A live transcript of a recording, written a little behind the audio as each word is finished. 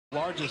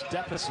Largest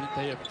deficit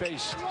they have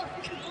faced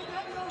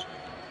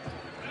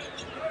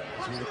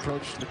as we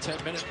approach the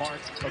 10-minute mark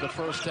of the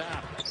first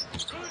half.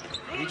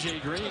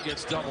 A.J. Green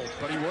gets doubled,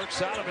 but he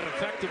works out of it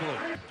effectively.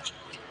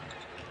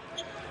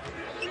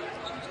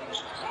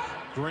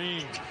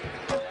 Green,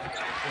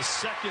 the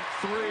second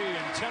three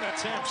in 10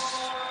 attempts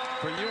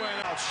for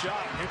UNL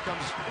shot. Here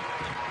comes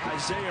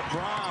Isaiah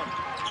Brown,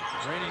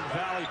 reigning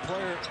Valley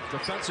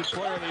Defensive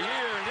Player of the Year,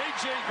 and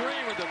A.J.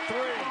 Green with the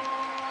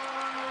three.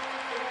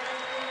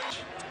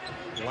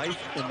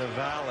 Life in the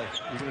Valley.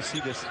 You're going to see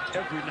this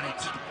every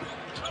night.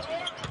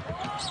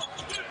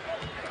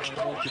 One of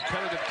the more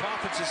competitive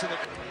conferences in the...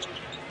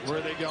 Where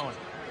are they going?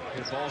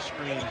 Good ball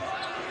screen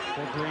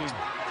for Green.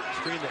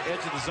 Screen the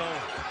edge of the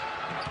zone.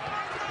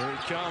 Here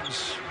he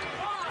comes.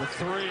 The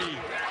three.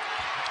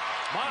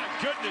 My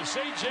goodness,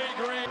 A.J.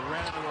 Green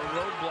ran into a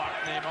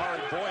roadblock named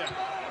Ari Boya.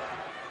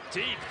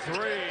 Deep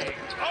three.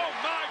 Oh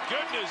my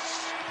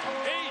goodness.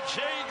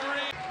 A.J.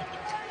 Green.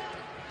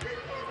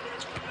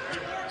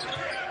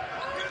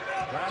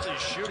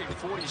 Bradley's shooting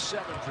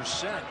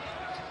 47%.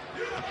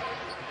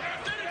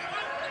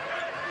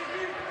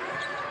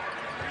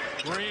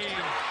 Green.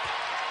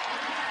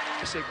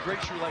 I say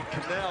great shooter like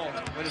Cannell,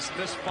 when it's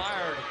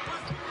misfired,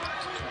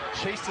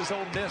 chased his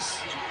own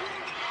miss.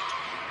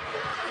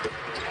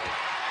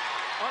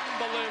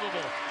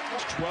 Unbelievable.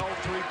 12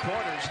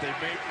 three-pointers.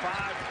 They've made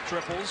 5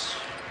 triples.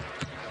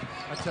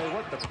 I tell you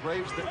what, the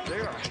Braves,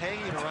 they are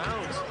hanging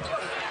around.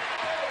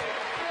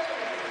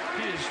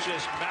 He is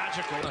just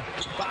magical.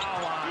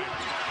 Foul line.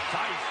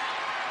 Fife.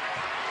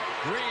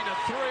 Green a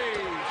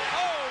three.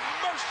 Oh,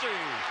 mercy.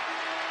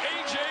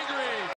 A.J. Green.